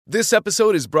This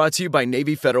episode is brought to you by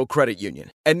Navy Federal Credit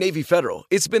Union. At Navy Federal,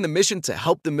 it's been the mission to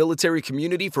help the military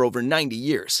community for over 90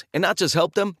 years. And not just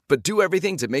help them, but do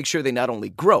everything to make sure they not only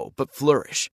grow, but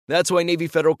flourish. That's why Navy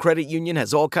Federal Credit Union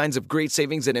has all kinds of great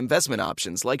savings and investment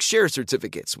options like share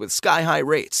certificates with sky-high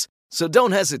rates. So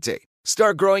don't hesitate.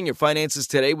 Start growing your finances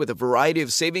today with a variety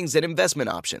of savings and investment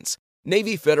options.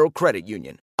 Navy Federal Credit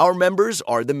Union. Our members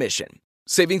are the mission.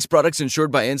 Savings products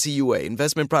insured by NCUA.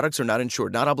 Investment products are not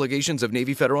insured, not obligations of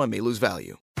Navy Federal and may lose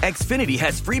value. Xfinity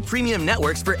has free premium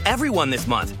networks for everyone this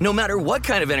month, no matter what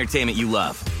kind of entertainment you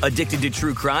love. Addicted to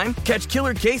true crime? Catch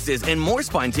killer cases and more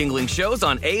spine-tingling shows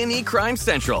on A&E Crime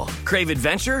Central. Crave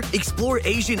adventure? Explore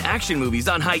Asian action movies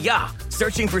on Hi-YAH.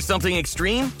 Searching for something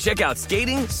extreme? Check out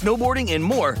skating, snowboarding, and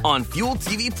more on Fuel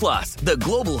TV Plus, the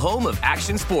global home of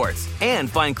action sports. And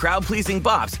find crowd-pleasing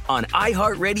bops on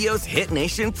iHeartRadio's Hit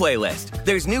Nation playlist.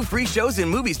 There's new free shows and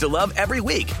movies to love every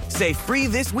week. Say free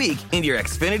this week in your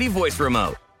Xfinity voice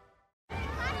remote.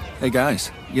 Hey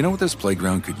guys, you know what this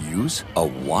playground could use? A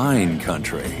wine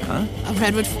country, huh? A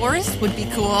redwood forest would be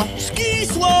cool. Ski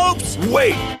slopes!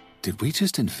 Wait! Did we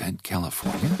just invent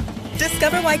California?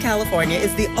 Discover why California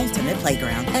is the ultimate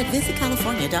playground at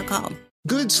visitcalifornia.com.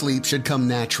 Good sleep should come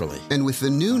naturally, and with the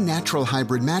new Natural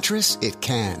Hybrid mattress, it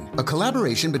can. A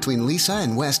collaboration between Lisa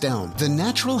and West Elm, the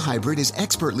Natural Hybrid is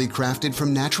expertly crafted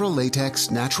from natural latex,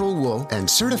 natural wool, and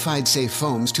certified safe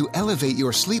foams to elevate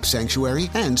your sleep sanctuary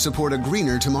and support a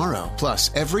greener tomorrow. Plus,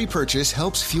 every purchase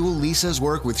helps fuel Lisa's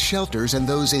work with shelters and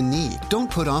those in need. Don't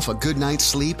put off a good night's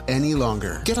sleep any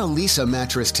longer. Get a Lisa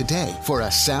mattress today for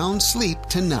a sound sleep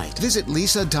tonight. Visit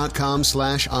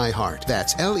lisa.com/iHeart.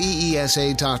 That's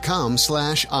LEESA.com/iHeart.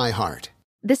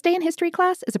 This Day in History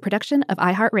class is a production of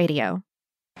iHeartRadio.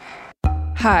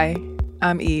 Hi,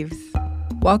 I'm Eves.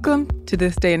 Welcome to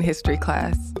This Day in History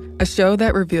class, a show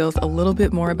that reveals a little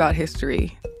bit more about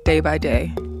history, day by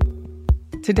day.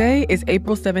 Today is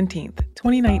April 17th,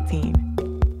 2019.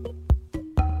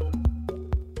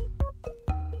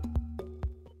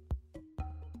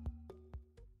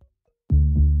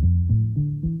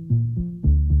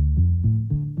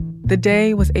 The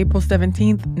day was April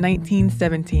 17th,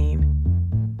 1917.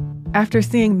 After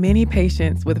seeing many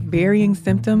patients with varying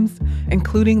symptoms,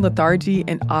 including lethargy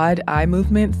and odd eye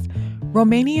movements,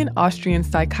 Romanian-Austrian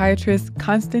psychiatrist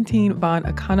Constantin von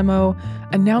Economo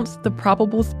announced the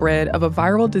probable spread of a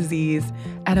viral disease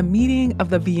at a meeting of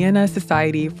the Vienna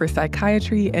Society for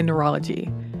Psychiatry and Neurology.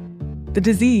 The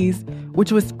disease,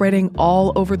 which was spreading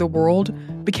all over the world,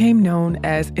 became known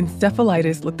as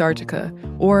encephalitis lethargica,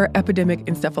 or epidemic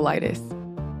encephalitis.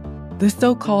 The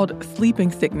so-called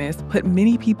sleeping sickness put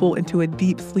many people into a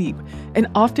deep sleep and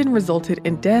often resulted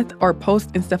in death or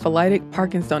post-encephalitic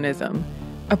Parkinsonism,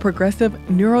 a progressive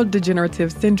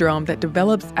neurodegenerative syndrome that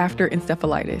develops after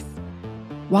encephalitis.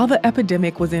 While the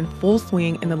epidemic was in full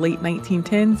swing in the late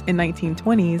 1910s and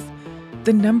 1920s,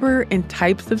 the number and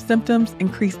types of symptoms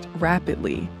increased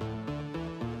rapidly.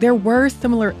 There were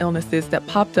similar illnesses that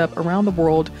popped up around the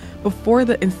world before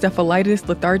the encephalitis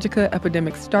lethargica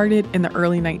epidemic started in the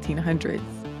early 1900s.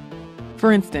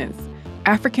 For instance,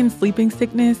 African sleeping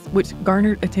sickness, which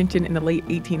garnered attention in the late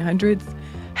 1800s,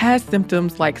 has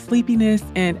symptoms like sleepiness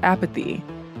and apathy.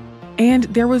 And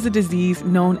there was a disease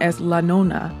known as La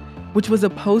Nona, which was a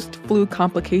post-flu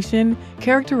complication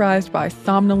characterized by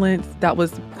somnolence that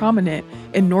was prominent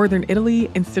in northern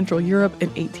Italy and Central Europe in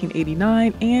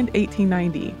 1889 and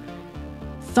 1890.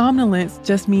 Somnolence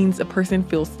just means a person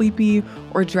feels sleepy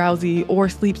or drowsy or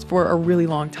sleeps for a really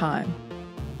long time.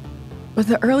 But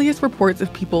the earliest reports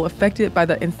of people affected by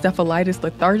the encephalitis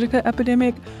lethargica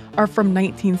epidemic are from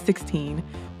 1916,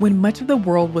 when much of the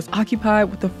world was occupied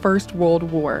with the First World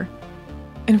War.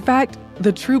 In fact,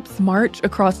 the troops' march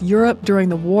across Europe during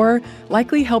the war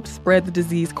likely helped spread the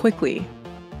disease quickly.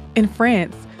 In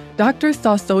France, doctors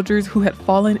saw soldiers who had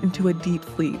fallen into a deep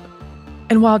sleep.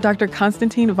 And while Dr.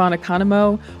 Constantin von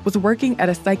Economo was working at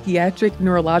a psychiatric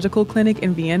neurological clinic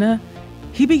in Vienna,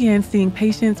 he began seeing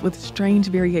patients with strange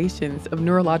variations of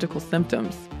neurological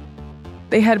symptoms.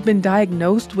 They had been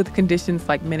diagnosed with conditions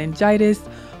like meningitis,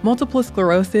 multiple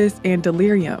sclerosis, and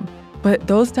delirium, but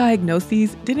those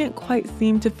diagnoses didn't quite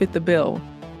seem to fit the bill.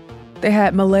 They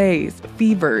had malaise,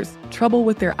 fevers, trouble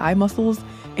with their eye muscles,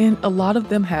 and a lot of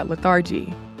them had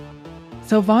lethargy.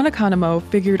 So von Economo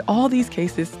figured all these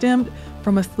cases stemmed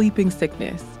from a sleeping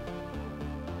sickness.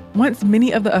 Once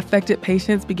many of the affected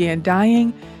patients began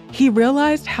dying, he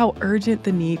realized how urgent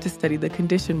the need to study the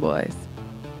condition was.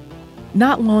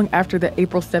 Not long after the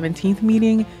April 17th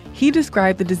meeting, he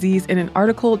described the disease in an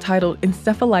article titled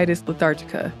Encephalitis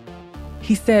Lethargica.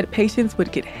 He said patients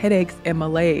would get headaches and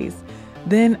malaise,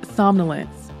 then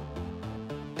somnolence.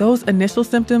 those initial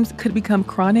symptoms could become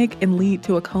chronic and lead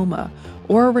to a coma,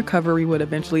 or a recovery would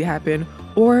eventually happen,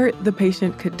 or the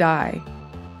patient could die.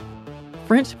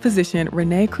 French physician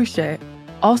René Cruchet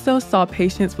also saw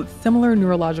patients with similar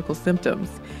neurological symptoms,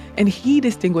 and he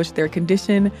distinguished their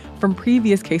condition from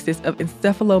previous cases of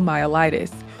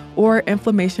encephalomyelitis, or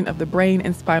inflammation of the brain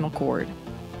and spinal cord.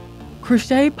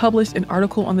 Cruchet published an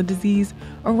article on the disease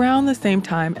around the same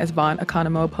time as von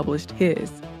Economo published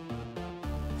his.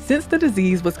 Since the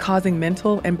disease was causing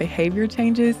mental and behavior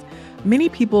changes, many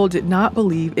people did not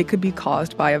believe it could be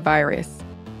caused by a virus.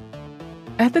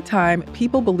 At the time,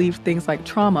 people believed things like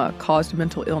trauma caused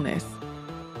mental illness.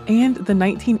 And the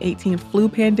 1918 flu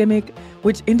pandemic,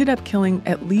 which ended up killing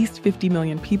at least 50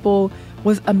 million people,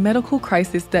 was a medical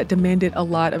crisis that demanded a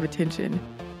lot of attention.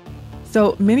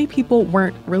 So many people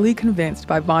weren't really convinced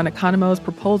by von Economo's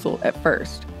proposal at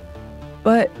first.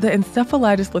 But the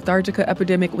encephalitis lethargica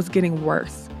epidemic was getting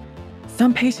worse.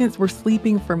 Some patients were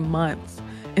sleeping for months,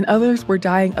 and others were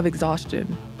dying of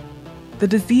exhaustion. The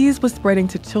disease was spreading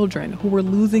to children who were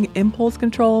losing impulse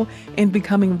control and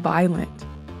becoming violent.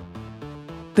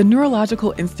 The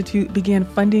Neurological Institute began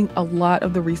funding a lot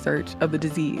of the research of the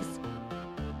disease.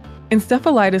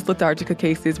 Encephalitis lethargica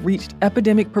cases reached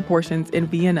epidemic proportions in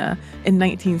Vienna in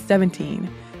 1917,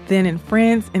 then in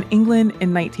France and England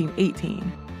in 1918.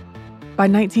 By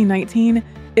 1919,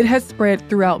 it had spread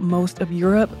throughout most of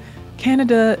Europe,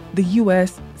 Canada, the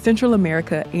US, Central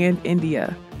America, and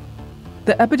India.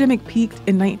 The epidemic peaked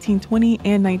in 1920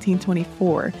 and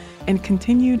 1924 and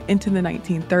continued into the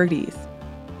 1930s.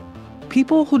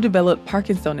 People who developed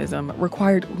Parkinsonism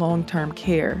required long-term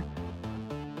care.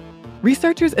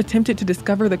 Researchers attempted to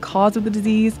discover the cause of the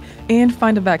disease and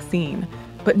find a vaccine,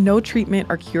 but no treatment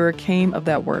or cure came of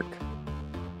that work.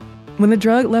 When the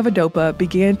drug levodopa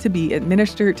began to be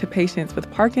administered to patients with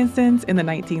Parkinson's in the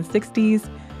 1960s,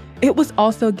 it was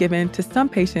also given to some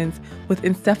patients with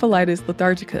encephalitis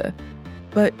lethargica,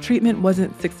 but treatment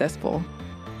wasn't successful.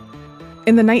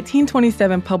 In the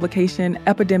 1927 publication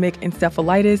Epidemic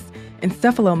Encephalitis,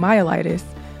 Encephalomyelitis,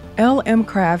 L.M.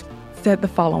 Kraft said the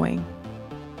following: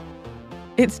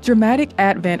 "Its dramatic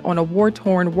advent on a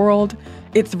war-torn world,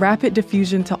 its rapid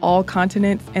diffusion to all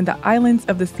continents and the islands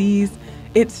of the seas,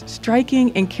 its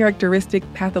striking and characteristic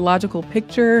pathological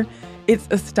picture, its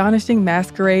astonishing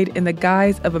masquerade in the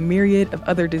guise of a myriad of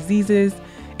other diseases,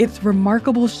 its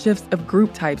remarkable shifts of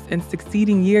group types in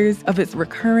succeeding years of its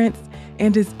recurrence,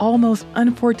 and its almost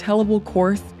unforetellable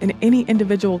course in any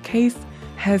individual case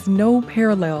has no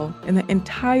parallel in the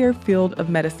entire field of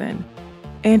medicine.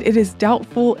 And it is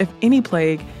doubtful if any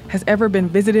plague has ever been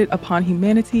visited upon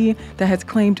humanity that has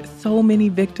claimed so many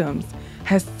victims,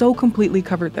 has so completely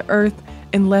covered the earth,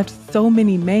 and left so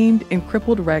many maimed and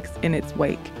crippled wrecks in its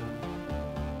wake."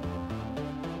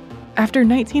 After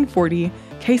 1940,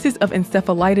 cases of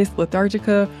encephalitis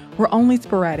lethargica were only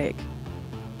sporadic.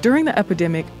 During the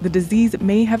epidemic, the disease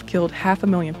may have killed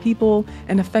 500,000 people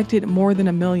and affected more than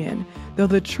 1 million, though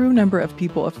the true number of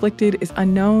people afflicted is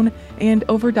unknown and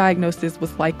overdiagnosis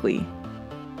was likely.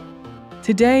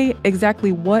 Today,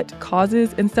 exactly what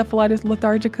causes encephalitis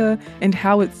lethargica and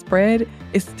how it spread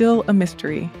is still a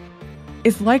mystery.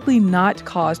 It's likely not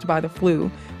caused by the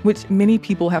flu, which many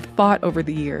people have thought over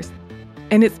the years,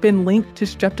 and it's been linked to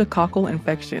streptococcal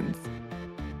infections.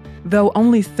 Though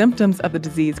only symptoms of the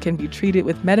disease can be treated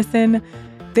with medicine,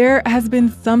 there has been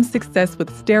some success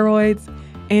with steroids,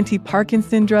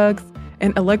 anti-Parkinson drugs,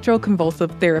 and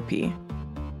electroconvulsive therapy.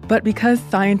 But because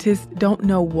scientists don't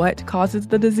know what causes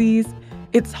the disease,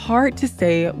 it's hard to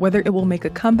say whether it will make a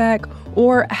comeback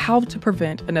or how to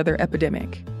prevent another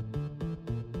epidemic.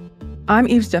 I'm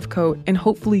Eve Jeffcoat, and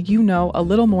hopefully you know a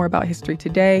little more about history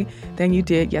today than you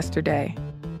did yesterday.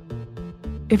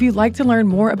 If you'd like to learn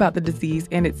more about the disease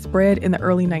and its spread in the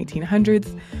early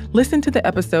 1900s, listen to the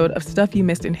episode of Stuff You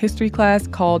Missed in History class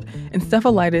called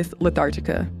Encephalitis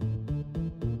Lethargica.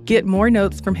 Get more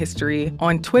notes from history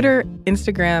on Twitter,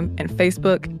 Instagram, and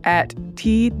Facebook at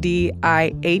TDIHC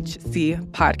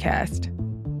Podcast.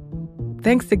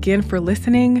 Thanks again for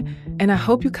listening, and I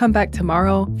hope you come back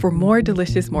tomorrow for more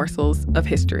delicious morsels of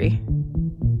history.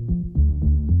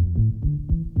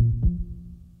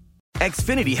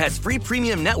 Xfinity has free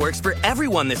premium networks for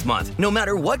everyone this month, no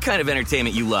matter what kind of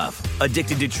entertainment you love.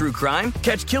 Addicted to true crime?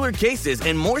 Catch killer cases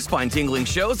and more spine-tingling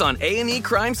shows on A&E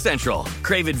Crime Central.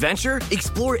 Crave adventure?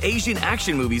 Explore Asian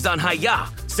action movies on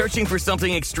Hi-YAH. Searching for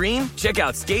something extreme? Check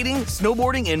out skating,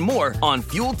 snowboarding, and more on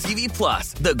Fuel TV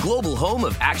Plus, the global home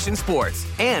of action sports.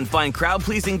 And find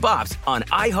crowd-pleasing bops on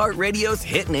iHeartRadio's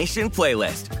Hit Nation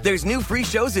playlist. There's new free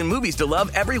shows and movies to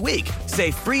love every week. Say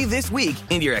free this week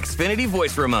in your Xfinity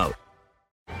voice remote.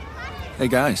 Hey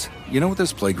guys, you know what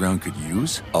this playground could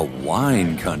use? A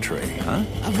wine country, huh?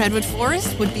 A redwood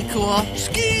forest would be cool.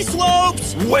 Ski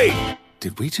slopes! Wait!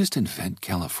 Did we just invent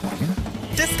California?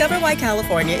 Discover why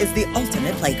California is the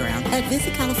ultimate playground at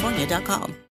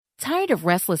visitcalifornia.com. Tired of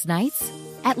restless nights?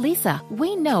 At Leesa,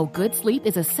 we know good sleep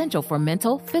is essential for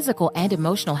mental, physical, and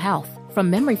emotional health. From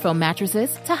memory foam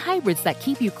mattresses to hybrids that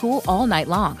keep you cool all night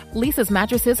long, Leesa's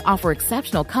mattresses offer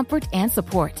exceptional comfort and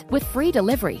support with free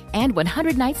delivery and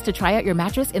 100 nights to try out your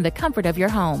mattress in the comfort of your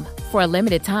home. For a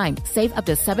limited time, save up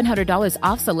to $700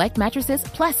 off select mattresses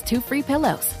plus 2 free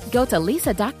pillows. Go to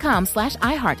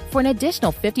leesa.com/iHeart for an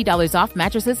additional $50 off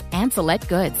mattresses and select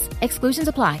goods. Exclusions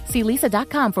apply. See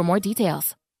leesa.com for more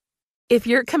details. If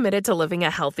you're committed to living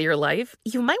a healthier life,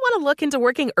 you might want to look into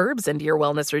working herbs into your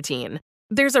wellness routine.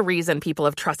 There's a reason people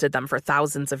have trusted them for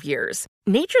thousands of years.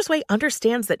 Nature's Way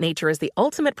understands that nature is the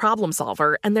ultimate problem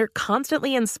solver, and they're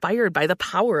constantly inspired by the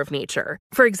power of nature.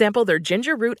 For example, their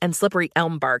ginger root and slippery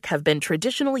elm bark have been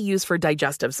traditionally used for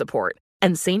digestive support,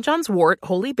 and St. John's wort,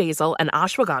 holy basil, and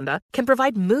ashwagandha can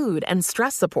provide mood and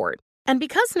stress support. And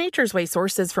because Nature's Way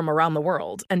sources from around the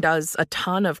world and does a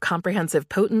ton of comprehensive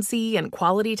potency and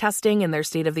quality testing in their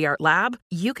state-of-the-art lab,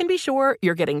 you can be sure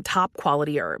you're getting top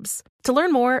quality herbs. To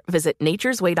learn more, visit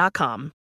naturesway.com.